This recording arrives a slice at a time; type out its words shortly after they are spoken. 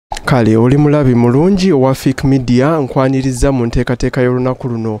Kale oli mulabi mulungi owa PHIX Media nkwaniriza mu nteekateeka y'olunaku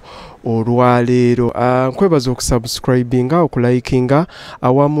luno olwaleero. Nkwebaza okusubscribinga, okulikinga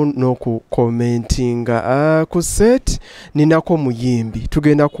awamu n'okukomentinga. Ku set ninako muyimbi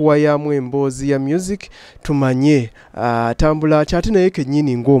tugenda kuwayamu emboozi ya music tumanye atambula ate naye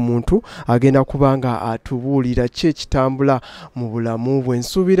kennyini ng'omuntu agenda kubanga atubuulira ki ekitambula mu bulamu bwe.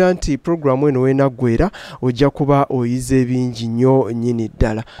 Nsuubira nti programu eno wenaggwera ojja kuba oyize ebingi nnyo nnyini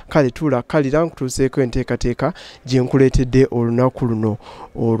ddala. Kale tuulakkalira nkutuuseeko enteekateeka gye nkuleetedde olunaku luno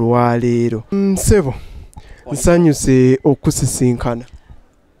olwaleero. Ssebo nsanyuse okusisinkana.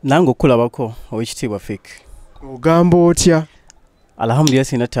 Nange okulabako ow'ekitiibwa PHIX. Ogamba otya? Alhamdulillah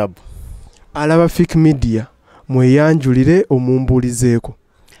sina tabu. Alaba PHIX Media mweyanjulire omumbuulizeeko.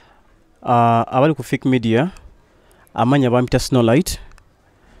 Abali ku PHIX Media amanya bampita Sno Lyt.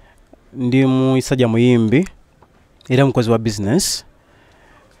 Ndi musajja muyimbi era mukozi wa business.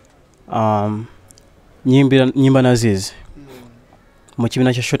 Nyimba na Aziz mu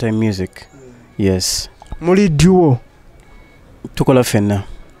kibiina kya Showtime Music. Yes. Muli duo? Tukola fenna.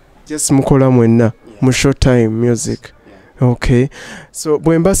 Yes, mukola mwenna mu Showtime Music. Okay. So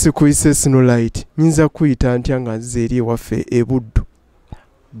bwe mba sikuyise Sno Lyt nyinza kuyita ntya nga nzize eri ewaffe e Buddu?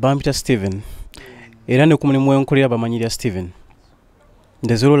 Bampita Steven. Era ne ku mulimu enkolera bamanyirira Steven.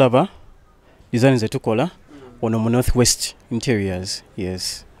 Ndeze olaba design ze tukola ono mu North West Interiors.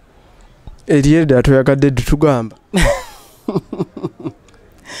 Yes. Erieda toyagadde tugamba.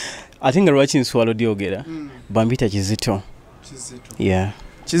 Atinga lwaki nswalo dyogera. Bampita Kizito. Yeah.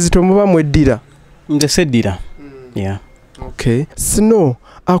 Kizito muba mweddira? Nze seddira. Yeah. Okay. Sno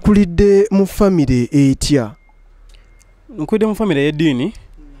akulidde mu family etya? Nkulidde mu family y'eddiini.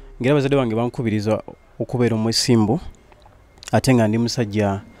 Ngera bazadde bange bankubiriza okubeera omwesimbu. Ate nga ndi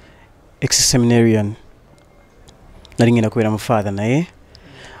musajja ex-seminarian. Nali ngenda kubeera mu father naye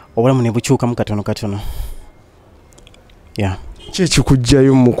obulamu ne bukyukamu katono katono. Yeah. Ki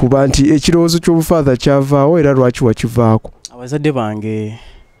ekikujjayo mu kuba nti ekirowoozo ky'obufather kyavaawo era lwaki wakivaako? Bazadde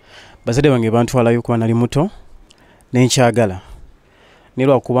bange bantwalayo kuba nali muto nenkyagala. Ne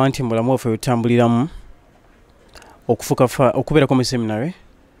lwakuba nti mulamu waffe wetutambuliramu okubeerako mu seminary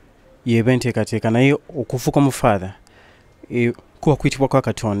yeba enteekateeka naye okufuuka mu father kuba kuyitibwa kwa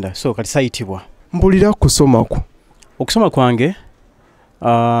Katonda. So kati sayitibwa. Mbulira kusoma ku. Okusoma kwange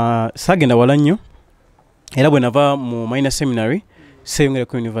saagenda wala nnyo era bwe nava mu minor seminary seeyongera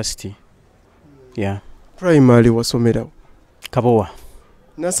ku university. Yeah. Primary wasomerawo? Kabowa.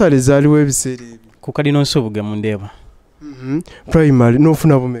 Nasale zaaliwo ebiseera ebyo? Ku Kadino Nsobuga mu Ndeeba. Primary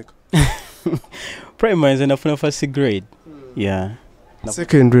n'ofuna bumeka? Primary nze nafuna first grade. Yeah.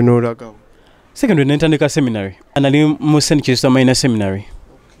 Secondary n'olagawo? Secondary nentandika seminary. Nali mu St. Chester Minor Seminary.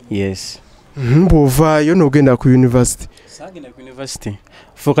 Yes. Bw'ovaayo n'ogenda ku university? Saagenda ku university.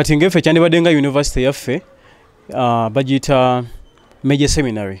 Fo kati ngeffe kyandibadde nga university yaffe bagiyita Major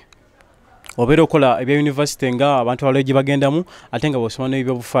Seminary. Obeera okola ebya university nga abantu abalala gye bagendamu ate nga bw'osoma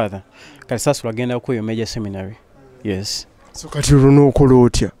n'ebyobufather. Kati saasu lwagenda ku eyo Major Seminary. Yes. So kati olwo okola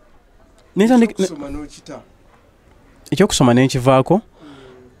otya? Ekyokusoma nenkivaako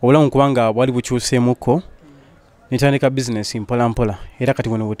obulamu kubanga bwali bukyuseemuko nitandika business mpola mpola era kati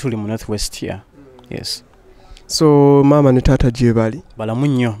wano wetuli mu North West. Yeah. Yes. So mama ne taata gye bali? Balamu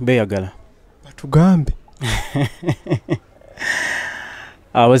nnyo beeyagala. Batugambe.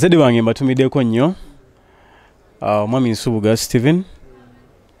 Abazadde bange mbatumiddeko nnyo. Omwami Nsubuga Steven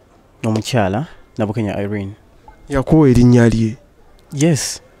n'omukyala Nabukenya Irene. Yakuwa erinnya lye?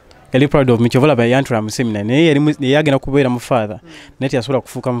 Yes. Yali proud of me. Kyovolaba yantula mu seminary naye yali yagenda kubeera mu father naye teyasobola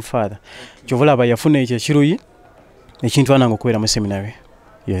kufuuka mu father. Kyovolaba yafuna ekyo ekiruyi ekintwana nga okubeera mu seminary.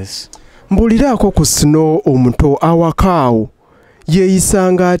 Yes. Mbuliraako ku Sno omuto awakaawo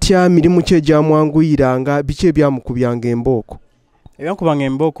yeeyisanga atya, mirimu ki egyamwanguyiranga, biki ebyamukubyanga embooko? Ebyankubanga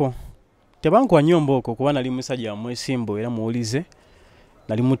embooko tebankuwa nnyo mbooko kuba nali musajja mwesimbu era muwulize,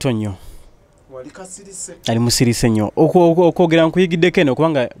 nali muto nnyo. Nali musirise nnyo. Okwogera nkuyigiddeko eno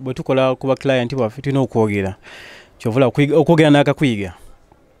kubanga bwe tukola ku ba client baffe tulina okwogera. Kyovula okwogera n'akakuyiga.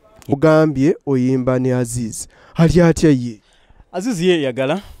 Ogambye oyimba ne Aziz. Ali atya ye? Aziz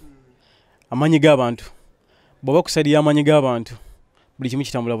yeeyagala amanyi g'abantu. Bw'oba kusaliya amanyi g'abantu buli kimu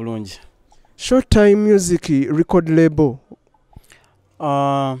kitambula bulungi. Showtime Music record label?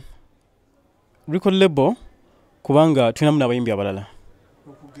 Record label kubanga tulinamu n'abayimbi abalala.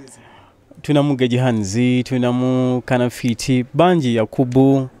 Tunamu Geji Hanzi, tunamu Kanafiti, banji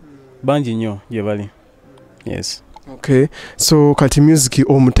Yakubu, banji nnyo gye bali. Yes. Okay. So kati music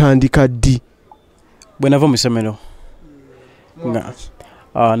omutandika ddi? Bwe nava mu ssomero.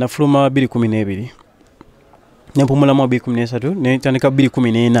 Nafuluma 2012. Nempumulamu 2013, netandika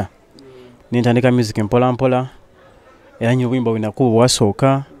 2014. nentandika music mpola mpola era nyina obuyimba bwenakuba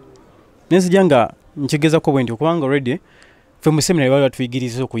bwasooka nenzija nga nkigezako bwe nti okubanga already ffe mu seminary bali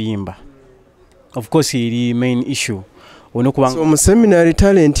batuyigiriza okuyimba. Of course eri main issue so mu seminary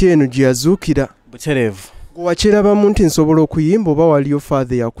talent eno gye yazuukira butereevu. Wakirabamu nti nsobola okuyimba oba waliyo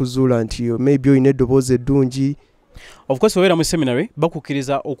father yakuzuula nti maybe olina eddoboozi eddungi? Of course obeera mu seminary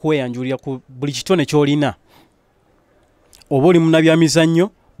bakukkiriza okweyanjulira ku buli kitone ky'olina. Oba oli munabyamizannyo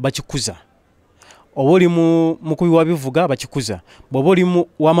bakikuza, oba oli mukubi wa bivuga bakikuza, bw'oba oli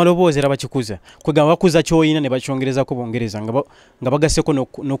w'amaloboozi era bakikuza. Kwegamba bakuza ky'olina ne bakyongerezako bongereza nga bagasseko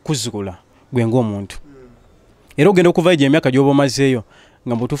n'okuzuula gwe ng'omuntu. Era ogenda okuvayo gye emyaka gy'oba omazeeyo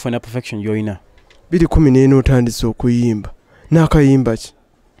nga mbutuufu na perfection gy'olina. 2014 otandise okuyimba. N'akayimba ki?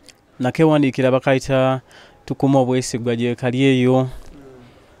 Nakewandiikira bakayita tukuma obwesigwa gye kali eyo.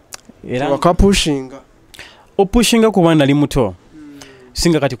 Era wakapushinga? Opushinga kuba nali muto.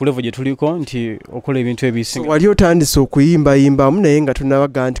 Singa kati ku level gye tuliko nti okola ebintu ebisinga. Wali otandise okuyimbayimbamu naye nga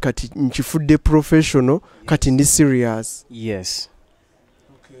tunabaga nti kati nkifudde professional, kati ndi serious? Yes.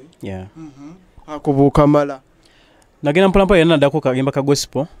 Okay. Yeah. Akubuuka mala? Nagenda mpolampola era naddako kagimba ka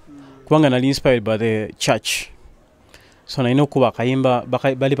gospel kubanga nali inspired by the church. So nalina okuba akayimba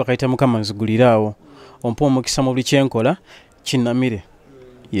bali bakayita Mukama nziguliraawo ompa omukisa mu buli kyenkola kinnamire.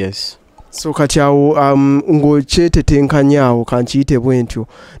 Yes. So kati awo ng'okyetetenkanyaawo kankiyite bwe ntyo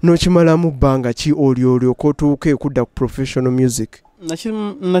n'okimalamu bbanga ki olyoka otuuke okudda ku professional music?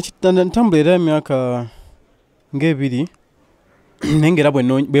 Ntambula era emyaka ng'ebiri naye ng'era bwe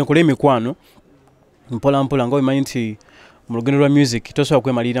nkola emikwano mpola mpola nga omanyi nti mu lugendo lwa music tosobola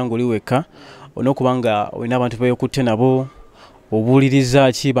kwemalira ng'oli wekka, olina okuba nga olina abantu beekutte nabo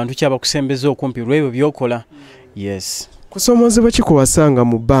obuuliriza ki bantu ki abakusembeza okumpi lw'ebyo by'okola. Yes. Kusoomozebwa ki kuwasanga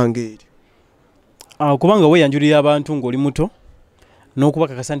mu bbanga eryo? Kubanga weeyanjulira abantu ng'oli muto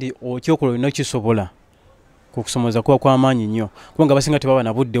n'okubakakasa nti okyokola olina kisobola kukusomoza kuba kw'amaanyi nnyo kubanga abasinga tebaba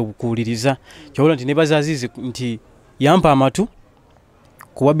na budde obukuwuliriza. Kyobula nti nebaza Aziz nti yampa amatu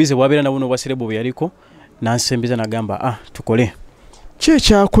kuba bize bwabeera nabo n'obwasirebo bwe yaliko nansembeza nagamba tukole. Ki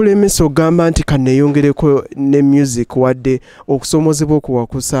ekyakulemesa ogamba nti kanneeyongereko ne music wadde okusomozebwa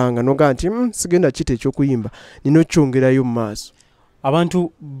okuwakusanga noga nti sigenda kite ekyokuyimba nina okyongerayo mu maaso?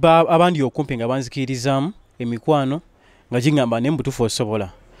 Abantu abandi okumpi nga banzikirizaamu emikwano nga gingamba ne mbutuufu osobola.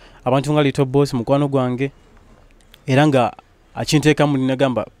 Abantu nga Little Boss mukwano gwange era nga akinteekamu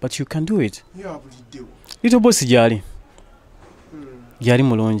ninagamba but you can do it. Little Boss gyali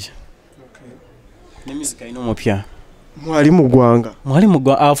mulungi. Ne music alina omupya. Mwali mugwanga? Mwali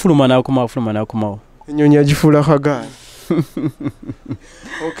mugwanga afuluma n'akomawo. Ennyonyi agifuula kagaali.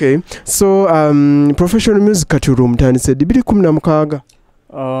 Okay. So professional music kati olw'omutandise 2016?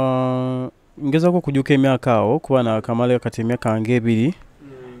 Ngezaako okujuka emyaka awo kuba nakamala kati emyaka ng'ebiri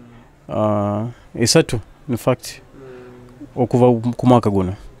esatu in fact okuva ku mwaka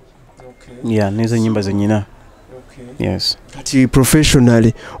guno. Yeah, nezo nyimba zenyina. Yes. Kati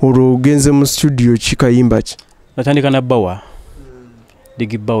professionally olwo ogenze mu studio kikayimba ki? Natandika na bawa.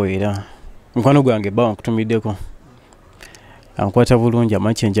 Digi bawa era. Mukwano gwange bawa nkutumiddeko. Ankwata bulungi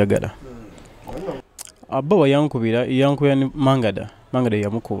amanyi njagala. Bawa yankubira ni Mangada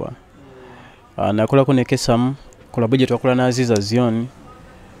yamukuba. Nakolako ne Kesamu, kola budget twakola na Aziz Azion.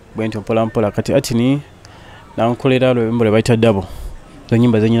 Bwenti mpola mpola kati atini nankolera lwembo lwe bayita double. Zo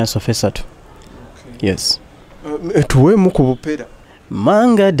nyimba zenyina sofa esatu. Yes. Tuwemu ku bupera.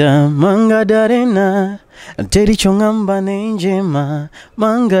 Mangada rena teri chongamba nenjema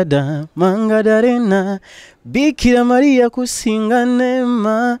Mangada rena Bikira Maria kusinga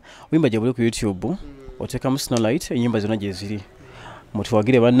nema. Wimba jabule ku YouTube oteka mu Sno Lyt enyimba zona gye ziri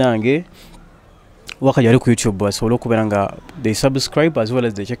mutuwagire bannange wakajja ali ku YouTube asobola okubeera nga they subscribe as well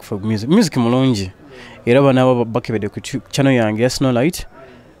as they check for music mulungi era bana bakebede ku channel yange ya Sno Lyt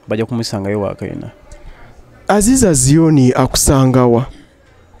bajja kumusangayo wakayina. Aziz Azion akusangawa?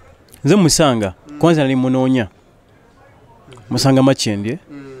 Nze musanga kwanza nali munoonya musanga Makindye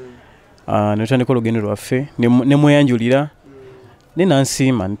netandika olugendo lwaffe ne mweyanjulira ne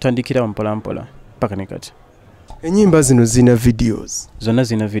nansiima ntandikira mpola mpola paka ne kati. Enyimba zino zina videos? Zonna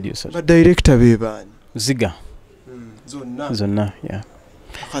zina videos. Ba director be baani? ZYGA. Zonna yeah.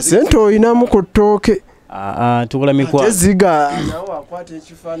 Kasente oyinamu ku ttooke? Tukola mikwano. ZYGA nawe akwata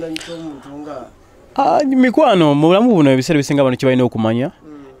ekifaananyi ky'omuntu nga mikwano mu bulamu buno ebiseera bisinga abantu kibalina okumanya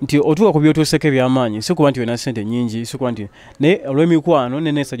nti otuuka ku byotuuseko eby'amaanyi si kuba nti olina ssente nnyingi si kuba nti naye olw'emikwano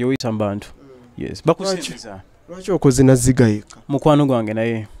neneesa gy'oyita mu bantu. Yes. Bakusinziza. Lwaki okoze na ZYGA yekka? Mukwano gwange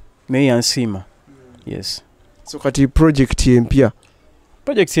naye yansiima. Yes. So kati project empya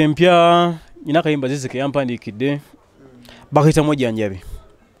nyina akayimba zizike yampandiikidde bakayita Mujjanjabi.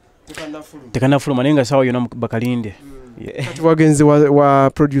 tekanafuluma naye nga sawa yonna bakalinde. Kati wagenzi wa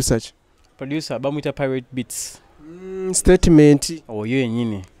producer ki? Producer bamwita Pirate Beats. Statement. Oyo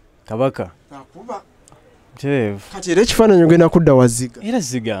yennyini kabaka. Akuba. Terevu. Kati era ekifaananyi ogenda kudda wa ZYGA. Era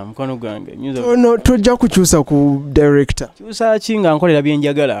ZYGA mukwano gwange. No, tojja kukyusa ku director. Kyusa ki nga nkolera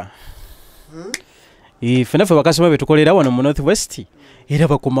byenjagala. Ffenna ffe bakasoma be tukolera wano mu North West. Era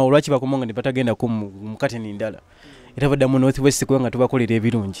bakoma olwaki bakoma nga ne batagenda ku mukateni ndala. Era badda mu North West kubanga tubakolera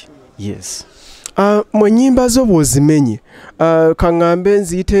ebirungi. Yes. Mu nnyimba zo bw'ozimenye kaŋŋambe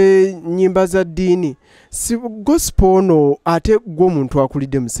nziyite nnyimba za ddiini si gospel ono ate gw'omuntu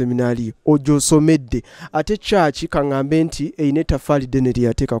akulidde mu seminaari ojo osomedde ate church kaŋŋambe nti eyina ettaffaali ddene lye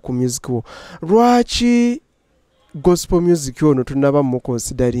yateeka ku music wo lwaki gospel music ono tunaba mu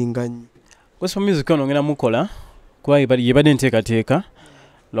consideringa nnyo? Gospel music ono ngenda mukola kuba yebadde nteekateeka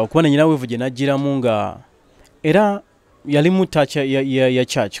lwakuba nenyina weevu gye najjiramu nga era yali mu touch ya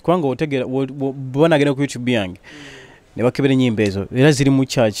church kubanga otegera banagenda ku YouTube yange ne bakebera ennyimba ezo era ziri mu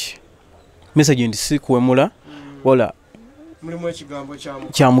church message ndi si kuwemula wala mulimu ekigambo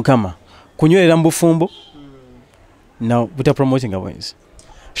kya Mukama kunywerera mu bufumbo na buta promoting aways.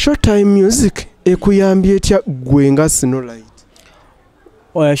 Short time music ekuyambye etya gwe nga Sno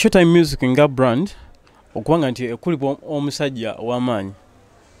Lyt? Short time music nga brand okubanga nti ekulipo omusajja w'amaanyi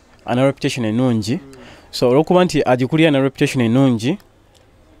ana reputation ennungi so olwokuba nti agikulira na reputation ennungi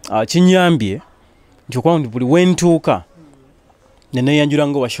kinyambye nti okuba nti buli wentuuka neneeyanjula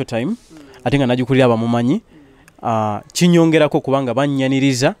nga wa short time ate nga nagikulira abamumanyi kinyongerako kubanga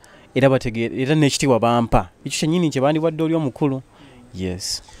bannyaniriza era bategeera era n'ekitiibwa bampa ekyo kyennyini kye bandiwadde oli omukulu.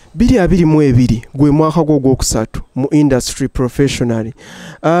 Yes. 2022 gwe mwaka gwo ogwokusatu mu industry professionally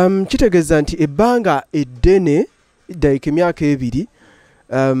kitegeeza nti ebbanga eddene dayika emyaka 2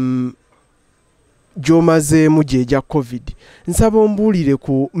 gy'omazeemu gy'egya covid nsaba ombuulire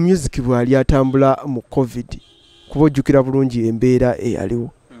ku music bw'ali atambula mu covid kuba ojjukira bulungi embeera eyaliwo.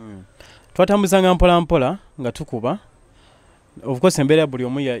 Twatambuzanga mpola mpola nga tukuba of course embeera buli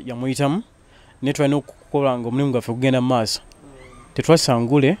omu yamuyitamu naye tulina okukola nga omulimu gwaffe kugenda mu maaso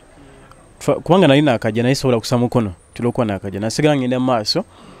tetwasangule kubanga nali naakajja naye sobola kusa mukono tulwokuba naakajja nasigala ngenda mu maaso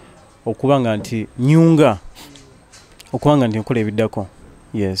okuba nga nti nyunga okuba nga nti nkola ebiddako.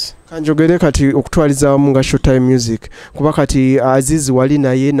 Yes. Kanjogere kati okutwaliza wamu nga short time music kuba kati Aziz wali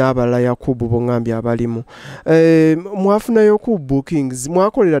naye n'abalala Yakubu bongambye abalimu mwafunayo ku bookings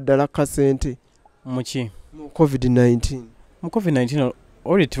mwakolera ddala kasente muki mu COVID-19? Mu COVID-19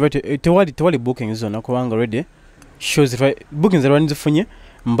 already tewali bookings zonna kubanga already shows bookings already zifunye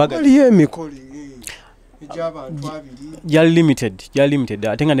mbaga aliyo emikolo egy'abantu abiri gyali limited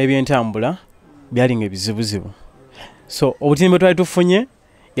ate nga n'ebyentambula byalinga ebizibuzibu so obutimbe twali tufunye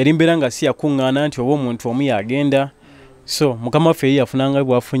yali mbeera nga si yakuŋŋaana nti oba omuntu omu yagenda so mukama waffe ye yafunanga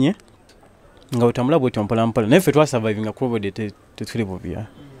bwafunye nga bwetambula bwetyo mpolampola naye ffe twasurvivinga covid tetuli bubya.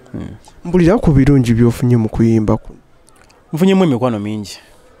 Mbulira ku birungi by'ofunye mu kuyimba kuno. Nfunyemu emikwano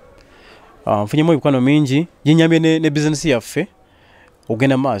mingi ginyambye ne bizinesi yaffe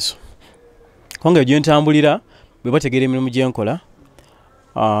ogenda maaso kubanga gye ntambulira bwe bategeera emirimu gye nkola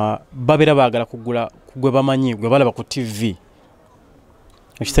babeera baagala kugula kugwe bamanyi gwe balaba ku TV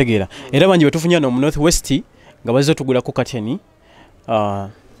okitegeera era bangi betufunya no mu North West nga bazze tugula ku kateni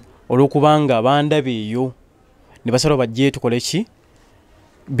olwokubanga bandabye eyo ne basala bajje tukole ki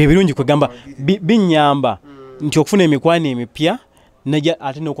bye birungi kwegamba binyamba nti okufuna emikwano emipya najja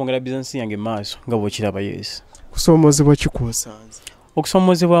ate n'okwongera bizinesi yange maaso nga bw'okiraba. Yes. Kusoomozebwa kikusanze?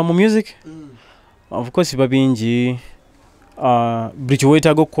 Okusoomozebwa mu music of course babingi buli kye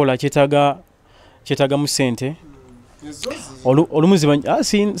weetaaga okukola kyetaaga mu ssente olumu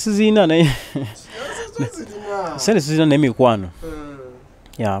siziina naye sente siziina n'emikwano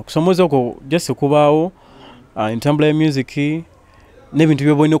kusoomoza okwo just kubaawo entambula ya music n'ebintu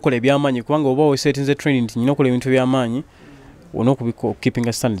by'oba olina okukola eby'amaanyi kubanga oba weesetinze training nti nyina okukola ebintu by'amaanyi olina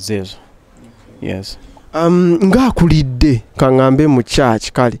okukipinga standards ezo. Yes. Ng'akulidde kaŋŋambe mu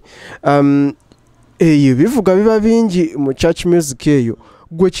church kale eyo bivuga biba bingi mu church music eyo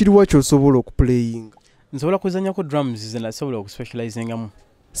gwe kiriwa ky'osobola okuplayinga? Nsobola kuzanyako drums ze nasobola okuspecializingamu.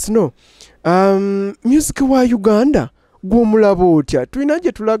 Sno music wa Uganda gw'omulaba otya? Tulina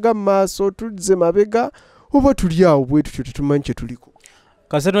gye tulaga mu maaso tuzze mabega oba tuli awo bwe tutyo tetumanyi kye tuliko?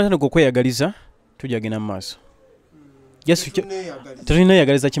 Kasete tunatandika okweyagaliza tujja genda mu maaso tetulina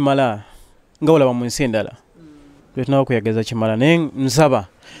yagaliza kimala nga olaba mu nsi endala tunaba kweyagaliza kimala naye nsaba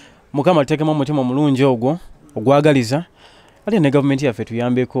Mukama tuteekemu omutima omulungi ogwo ogwagaliza ate ne gavumenti yaffe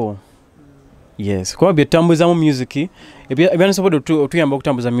tuyambeko. Yes. Kuba byetutambuza mu music ebyandisobodde otuyamba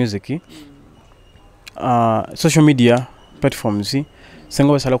okutambuza music social media platforms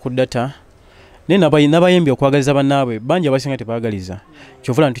senga basala ku data n'abayimbi okwagaliza bannaabwe bangi abasinga tebaagaliza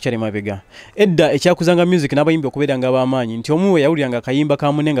kyovula ntukyali mabega edda ekyakuzanga music n'abayimbi okubeeranga ab'amaanyi nti omu we yawuliranga akayimba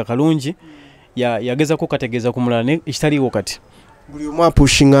kamune nga kalungi yagezako kategeeza ku mulala ekitaliiwo kati buli omu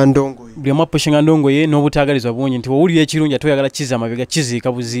apushinga ndongo ye n'obutaagalizwa bungi nti wowulira ekirungi ate oyagala kiza amabega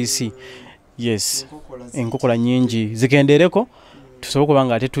kiziika buziisi yes enkokola nyingi zigendereko tusobola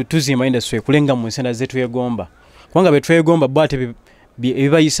kubanga ate tuzimba industry ekulenga mu nsenda zetwegomba kubanga betwegomba bo ate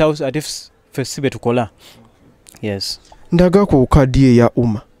ebibayisaawo ate ffe betukola yes ndaga ku kadi eya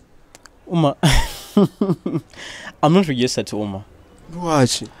Uma I'm not registered to Uma.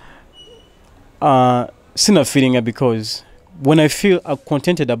 Lwaki? Sina feeling because when I feel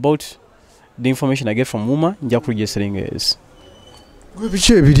contented about the information I get from Uma, nja registering is. Gwe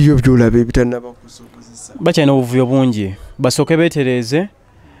biche ebiriyo byolaba ebitannaba kusokozesa. Bakyalina obuvuyo bungi. Basooke beetereze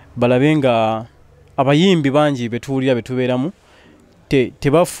balabe nga abayimbi bangi betuwulira betubeeramu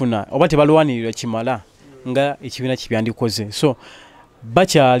tebafuna oba tebalwanirira kimala nga ekibiina kibyandikoze. So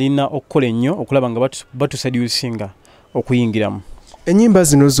bakyalina okukola ennyo okulaba nga batuseducinga okuyingiramu. Ennyimba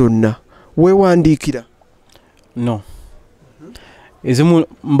zino zonna weewandiikira? No. Ezimu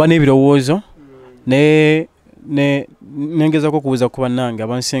mba n'ebirowoozo nengezako okubuuza ku bannange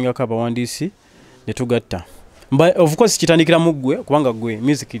abansingako abawandiisi ne tugatta. Of course kitandikira mu ggwe kubanga ggwe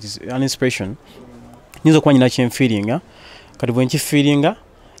music is an inspiration. Nyinza okuba nyina kyenfiiringa kati bwe nkifiiringa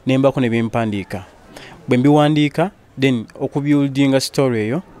ne mbako ne byempandiika. Bwe mbiwandiika then okubuildinga story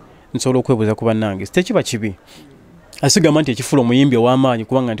eyo nsobola okwebuuza ku bannange. Tekiba kibi. Asigamba nti ekifuula omuyimbi ow'amaanyi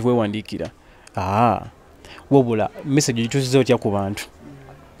kubanga nti weewandiikira. Wobula message gituusiza otya ku bantu.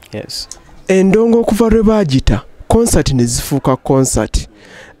 Yes. Endongo okuva lwe baagita concert ne zifuuka concert.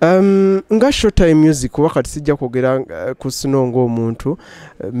 Nga showtime music wakati sijja kwogera ku Sno ng'omuntu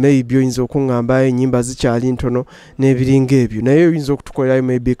maybe oyinza okuŋŋamba ennyimba zikyali ntono n'ebiringa ebyo naye oyinza okutukolerayo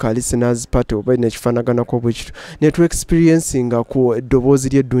maybe ka listeners party oba nekifaanaganako bwe kityo ne tu experiencinga ku eddoboozi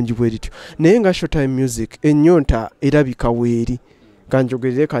ly'eddungi bwe lityo naye nga showtime music ennyonta erabika weeri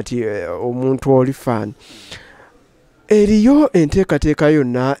kanjogerere kati omuntu oli fan eriyo enteekateeka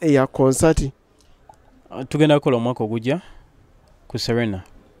yonna eya concert. Tugenda kukola omwaka ogujja ku Serena.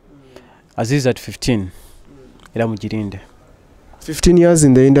 Aziz at 15. Era mugirinde. 15 years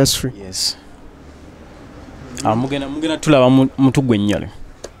in the industry. Yes. Mugenda tulaba mutu gwe nnyale.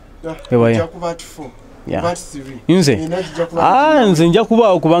 Ewaya. Yeah. Nze nja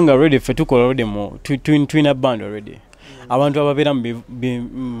kuba kubanga already ffe tukola already mu twina band already. Abantu ababeera mu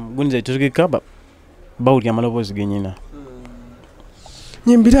guniza tuzikika bawulira amaloboozi genyina.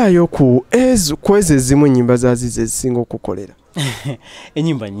 Nyimbirayo ku ezo ezimu ennyimba za Aziz ezisinga okukolera.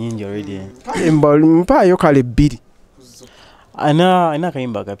 Ennyimba nnyingi already. Mpaayo kale 2. Ana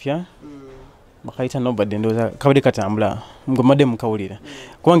akayimba kapya. Bakayita nobadde ndowooza kabadde katambula ngomadde mukawulira.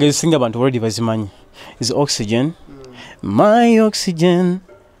 Kubanga ezisinga abantu already bazimanyi. Is Oxygen. My Oxygen.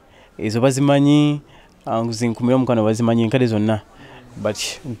 Ezo bazimanyi. Zinkumira omukano bazimanyi enkade zonna. But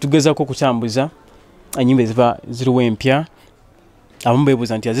tugezaako okutambuza ennyimba eziba ziriwo empya. Abamu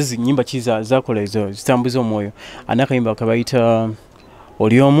beebuuza nti Aziz nnyimba ki zakola ezo zitambuza omwoyo. Ana akayimba kabayita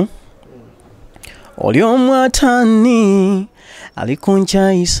oli omu atani ali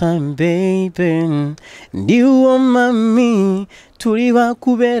kunkyayisa baby ndiwo mami tuli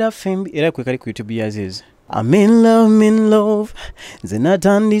bakubeera fembi era kwe kali ku YouTube ya Aziz. I'm in love nze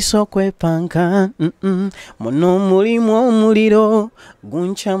natandise okwepanka muno mulimu omuliro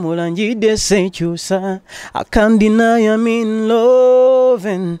gunkyamula njidde sekyusa I can't deny I'm in love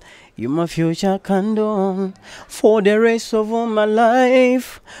and you my future candle for the rest of all my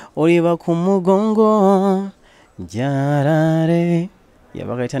life oliba ku mugongo jarare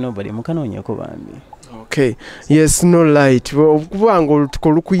yabagaita nobody mukanonyako bambi. Okay. Yes, Sno Lyt. Kubanga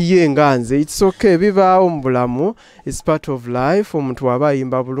olutuko lukuye nga nze. It's okay. Bibaawo mu bulamu. It's part of life. Omuntu waba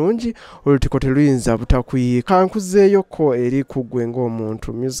ayimba bulungi olutuko teluyinza butakuyiye. Kankuzeeyo ko eri kuggwe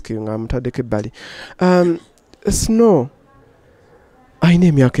ng'omuntu. Music nga mutaddeko ebbali. Sno, ayina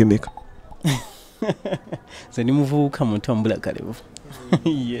emyaka emeka? Nze ndi muvubuka mutombula kalevu.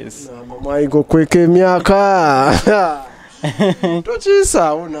 Yes. Mwayiga kweka emyaka.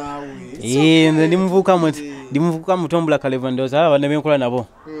 Tokiisaawo naawe. Nze ndi muvubuka mutombula kalevu ndowooza abana benkola nabo.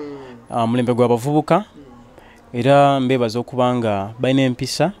 Mulembe gw'abavubuka era mbeebaza okubanga balina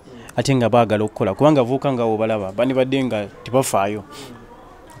empisa ate nga baagala okukola kubanga avubuka nga obalaba bandibadde nga tebafaayo.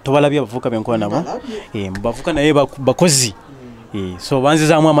 Tobalabye abavubuka benkola nabo. Bavubuka naye bakozi. So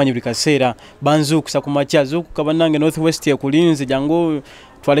banzizaamu amaanyi buli kaseera banzuukusa ku makya zuukuka bannange North West ekulinze jangu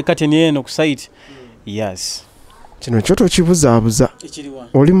twale kateni eno ku site. Yes. Kino kyo tokibuzaabuza.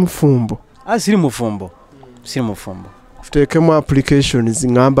 Oli mufumbo? Siri mufumbo. tuteekemu applications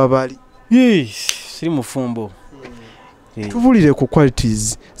ngamba bali siri mufumbo tubulire ku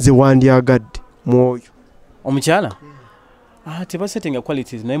qualities ze wandyagadde mwoyo omukyala tebasettinga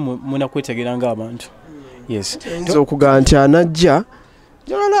qualities naye muna kwetegeera ng'abantu yes nze okugaa nti anajja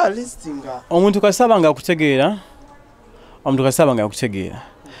njagala alistinga omuntu kasaba nga akutegeera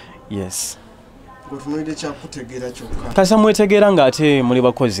yes otunuulire kyakutegeera kyokka kasa mwetegeera ng'ate muli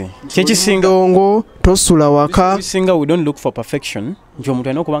bakozi kyekisingandongo tosula waka ekisinga we don't look for perfection nti omuntu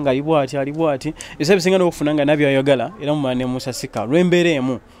alina okuba nga ali bw'ati ese ebisinga n'okufuna nga nabyayagala era mumala ne musasika lw'embeera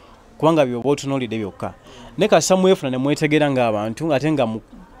emu kubanga byoba otunuulidde byokka ne kasa mwefuna ne mwetegeera ng'abantu ng'ate nga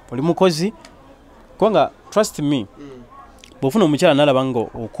oli mukozi kubanga trust me bw'ofuna omukyala n'alaba nga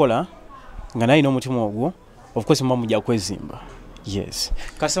okola nga nalina omutima ogwo of course mba mujja kwezimba yes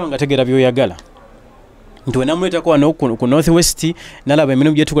kasaba nga tegeera byoyagala nti wenamuleetako wano ku north west nalaba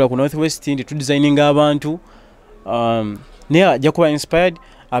emirimu gyetukola ku north west nti tudesigninga abantu naye ajja kuba inspired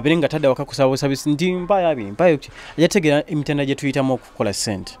abeere nga tadde waka kusaba busabisi nti mpayo ajja tegeera emitenda gye tuyitamu okukola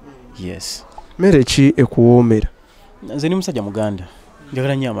sente yes mmere ki ekuwoomera nze ni musajja muganda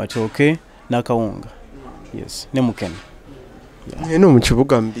njagala nnyo amatooke n'akawunga yes ne mukene eno mu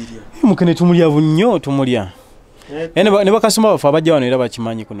kibuga mbirya mukene tumulya bunnyo tumulya ne bakasoma bafe abajja wano era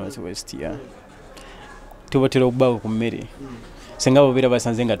bakimanyi ku north west tubatera okubaako ku mmere senga bobeera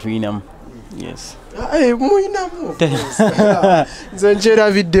basanze nga tuyinamu yes muyinamu nze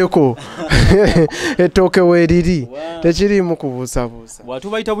nkyerabiddeko ettooke weeriri tekiriimu kubuusabuusa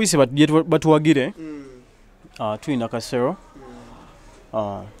bwatubayita buyise batuwagire tuyina kasero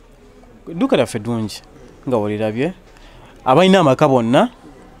edduuka lyaffe ddungi nga wolirabye abalina amaka bonna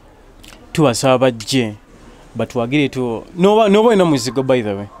tubasaba bajje batuwagire noba olina muzigo by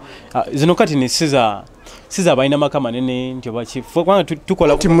the way zino kati ne siza balina amaka manene nti kubanga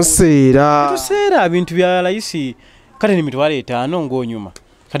tukola museera bintu bya layisi kati ni mitwalo 5 ng'onyuma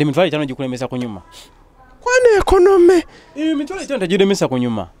kati mitwalo 5 gikulemesa kunyuma kwana ekonome mitwalo 5 tagilemesa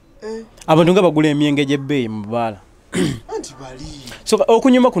kunyuma abantu nga bagula emyenge gy'ebbeeyi mu bbaala so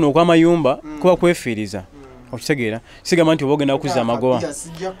okunyuma kuno okw'amayumba kuba kwefiiriza okitegeera sigamba nti oba ogenda okuzza amagoba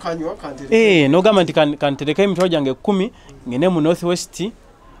nogamba nti kanterekayo emitwalo gyange 10 ngende mu north west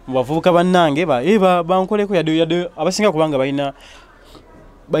mu bavubuka bannange bankoleko yadde abasinga kubanga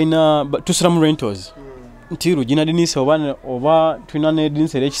balina tusula mu rentals nti rugina dinisa oba tulina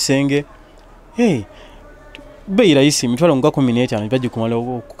nedinisa er'ekisenge beeyi rayisi emitwalo nga 15 bagikumala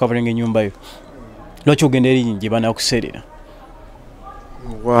okukavarenga ennyumba yo lwaki ogenda eri gye banakuserera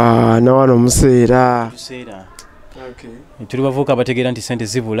nawano museera tuli bavubuka bategeera nti sente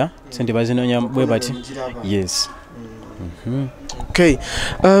zibula sente bazinoonya bwe bati yes okay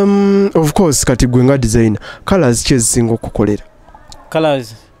of course kati gwe nga designer colors ki ezisinga okukolera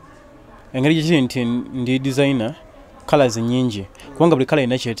colors engeri gyekiri nti ndi designer colors nyingi kubanga buli kala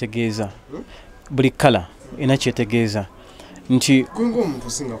erina kyetegeeza buli kala erina kyetegeeza nti gwe ng'omuntu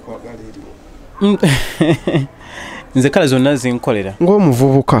osinga kwagala eriwo nze kala zonna zinkolera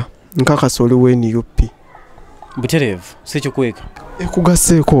ng'omuvubuka nkakasa oli w'NUP butereevu si kikweka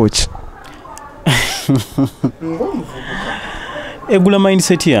ekugaseeko ki egula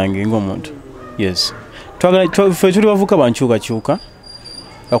mindset yange ng'omuntu yes ffe tuli bavuka bankyukakyuka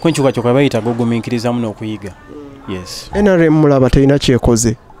akwenkyukakyuka bayita gogumiikirizamu n'okuyiga yes NRM mulaba terina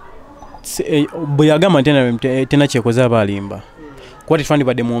kyekoze bwe yagamba nti NRM terina kyekoze aba alimba kuba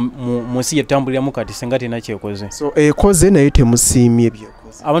tetwandibadde mu nsi gyetutambuliramu kati senga terina kyekoze so ekoze naye temusiimye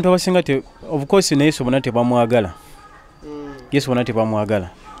byekoze abantu abasinga of course naye yesu bonna tebamwagala yesu bonna tebamwagala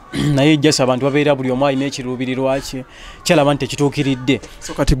naye jasa abantu babeera buli omu alina ekiruubirirwa kye kyalaba nti tekituukiridde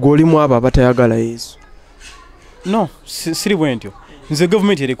so kati gw'olimu abo abatayagala yesu no siri bwe ntyo nze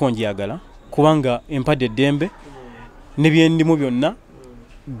gavumenti eriko njagala kubanga empadde eddembe nebyendimu byonna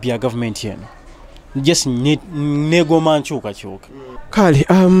bya gavumenti eno just negoma nkyukakyuka kale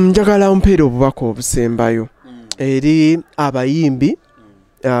njagala mpeera obubaka obusembayo eri abayimbi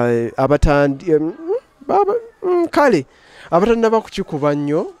kale abatannaba kukikuba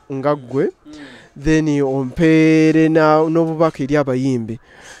nnyo nga ggwe then ompeere n'obubaka eri abayimbi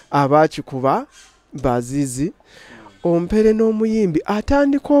abakikuba bazizi ompeere n'omuyimbi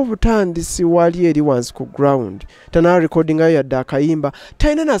atandika obutandisi wali eri wansi ku ground tanaba recordingayo yadde akayimba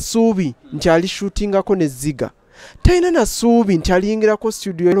talina nasuubi nti alishootingako ne ZYGA talina nasuubi nti aliyingirako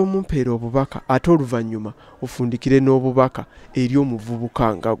studio omumpeera obubaka ate oluvannyuma ofundikire n'obubaka eri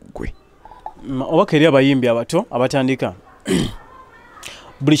omuvubuka nga ggwe obubaka eri abayimbi abato abatandika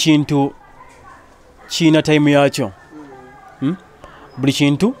buli kintu kiina time yakyo buli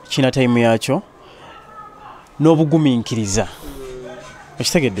kintu kiina time yakyo n'obugumiikiriza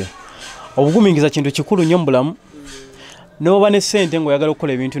okitegedde obugumiikiriza kintu kikulu nnyo mu bulamu n'oba ne ssente ng'oyagala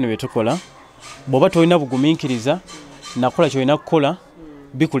okukola ebintu ne bye tukola bw'oba tolina bugumiikiriza nakola kyolina kukola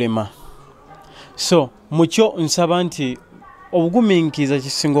bikulema. So mukyo nsaba nti obugumiikiriza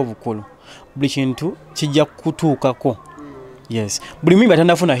kisinga obukulu, buli kintu kijja kutuukako. Yes, buli muyimbi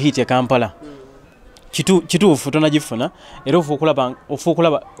atandafuna hit e Kampala kituufu tonagifuna, era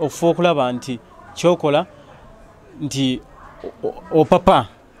ofuuka okulaba nti kyokola nti opapa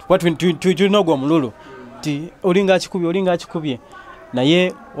tulina ogwa omululu nti olinga akikubye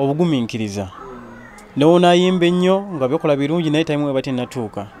naye obugumiikiriza n'onaayimba ennyo nga byokola birungi naye tayimu weba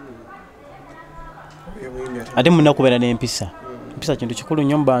tennatuuka. Ate munakubeera n'empisa. Empisa kintu kikulu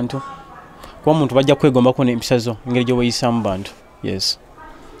nnyo mu bantu, kuba omuntu bajja kwegombako n'empisa zo engeri gy'obayisaamu bantu. Yes.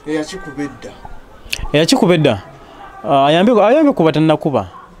 Eyakikuba edda ayambe kuba tannakuba,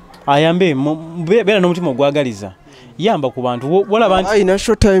 ayambe beera n'omutima ogwagaliza, yamba ku bantu walaba nti ayina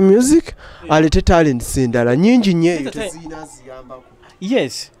showtime music alete talents endala nyingi nnyo eyo tezirina ziyambako.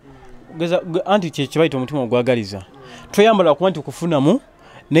 Yes. Anti kyekibayita omutima ogwagaliza, toyambala kuba nti kufunamu,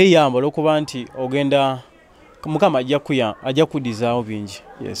 naye yambala okuba nti ogenda Mukama ajja kudizaawo bingi.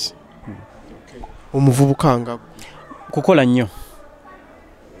 Yes. Omuvubuka nga kukola nnyo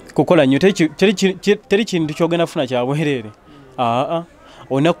teri kintu kyogenda funa kya bwereere.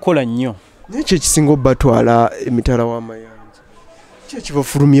 Olina kukola nnyo. Nekyo ekisinga obatwala emitala w'amayanja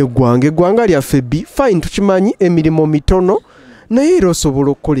kyekibafulumya eggwanga lyaffe fine tukimanyi emirimu mitono naye era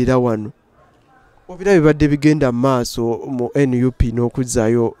osobola okukolera wano. Obira bibadde bigenda mu maaso mu NUP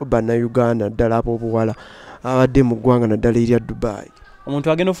n'okuzaayo bannayuganda ddala ab'obuwala abadde mu ggwanga naddala erya Dubai.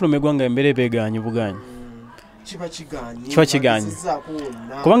 Omuntu agenda ofuluma eggwanga embeera ebeegaanyi bugaanyi. Kiba kigaanyi.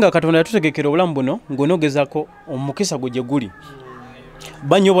 Kubanga Katonda yatutegekera obulamu buno ng'onoogezaako omukisa gwe gye guli.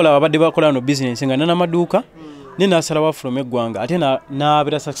 Banyobola abadde bakola no business nga n'amaduuka ne n'asalawo afuluma eggwanga ate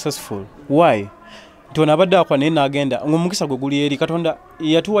n'abeera successful. Why? Tona abadde akwa naye n'agenda ng'omukisa gwe guli eri. Katonda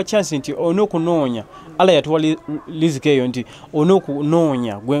yatuwa chance nti onookunoonya, Allah yatuwa riziki eyo nti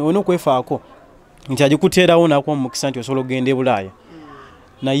onookunoonya gwe onookwefako nti agikuteerawo n'akuwa omukisa nti osobola okugenda e Bulaaya.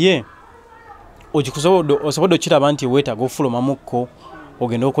 Naye osobodde okiraba nti weetaaga ofulumamukko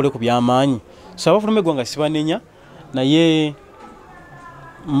ogenda okole ku by'amaanyi. So abafuluma eggwanga sibanenya, naye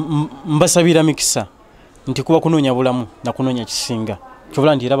mbasabira mikisa nti kuba kunoonya bulamu na kunoonya kisinga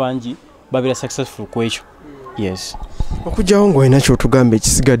kyobula nti era bangi babeera successful ku ekyo. Yes. Okujjawo ng'olina ky'otugamba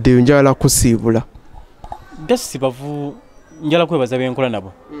ekisigaddeyo njagala kusiibula. Just bavu njala kwebaza benkola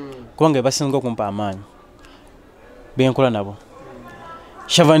nabo kubanga basinga okumpa amaanyi benkola nabo.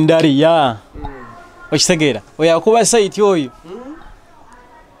 Shavandari ya okitegeera oyakuba site oyo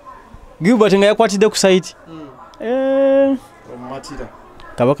Gilbert nga yakwatidde ku site omumatira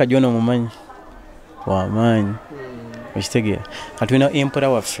Kabaka Jona omumanyi w'amaanyi okitegeera. Katulina empora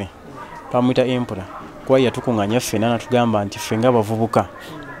waffe pamwita empora kuba yatukunganya ffenna natugamba nti ffe nga abavubuka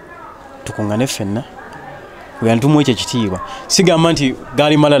tukungane ffenna weyana tumuwa ekyo ekitiibwa. Sigamba nti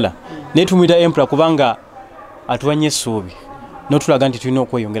gaali malala naye tumwita empora kubanga atuwanye essuubi n'otulaga nti tulina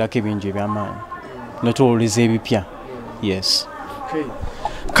okweyongerako ebingi eby'amaanyi n'otuwoleza ebipya. Yes.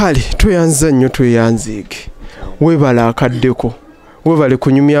 Kale tweyanza nnyo tweyanziike, weebala akaddeko, weebale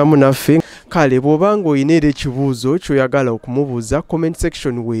kunyumyamu naffe. Kale bw'obanga olina era ekibuuzo ky'oyagala okumubuuza, comment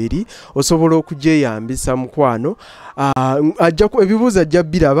section weeri osobola okugyeyambisa mukwano. Ebibuuzo ajja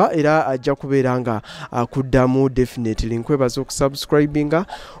biraba era ajja kubeera nga akuddamu definitely. Nkwebaza okusubscribinga,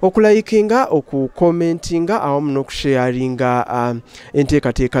 okulayikinga, okukomentinga awamu n'okusharinga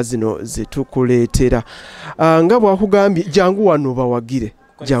enteekateeka zino ze tukuleetera. Nga bw'akugambye jangu wano bawagire.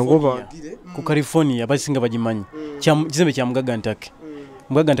 Jangu bawagire ku California basinga bagimanyi. Kizimbe kya Mugaga Ntake.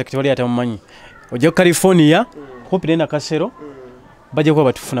 Mugaga Ntake tewali atamumanyi. Ojja ku California hopire na Kasero bajja kuba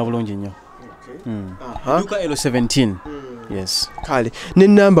batufuna bulungi nnyo. Duka L17. Yes. Kale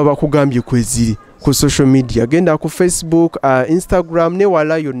n'ennamba bakugambye kweziri ku social media, genda ku Facebook, Instagram ne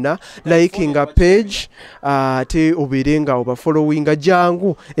wala yonna, likinga page te oberenga oba followinga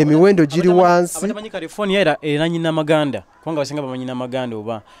jangu emiwendo giri wansi. Abamanyi California era nyina maganda kubanga basinga bamanyi na maganda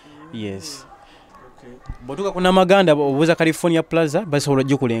oba. Yes. Botuka kuna maganda obuza California Plaza basobola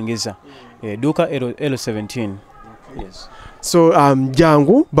gyikulengeza. Duka L17. Yes. So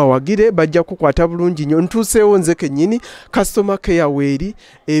jangu bawagire bajja kukwata bulungi nnyo. Ntuuseewo nze kennyini customer care weeri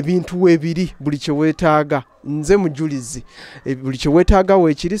ebintu weebiri buli kye weetaaga. Nze mujulizi buli kye weetaaga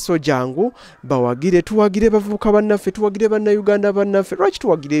weekiri. So jangu bawagire, tuwagire bavubuka bannaffe, tuwagire bannayuganda bannaffe. Lwaki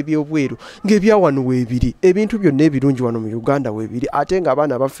tuwagire ebyobweru ng'ebya wano weebiri? Ebintu byonna ebirungi wano mu Uganda weebiri ate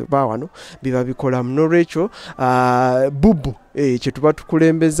ng'abaana baffe ba wano biba bikola muno. Rachel bubu kye tuba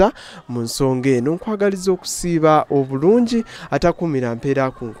tukulembeza mu nsonga eno. Nkwagaliza okusiiba obulungi atakumira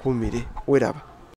mpeera ku nkumire. Weraba.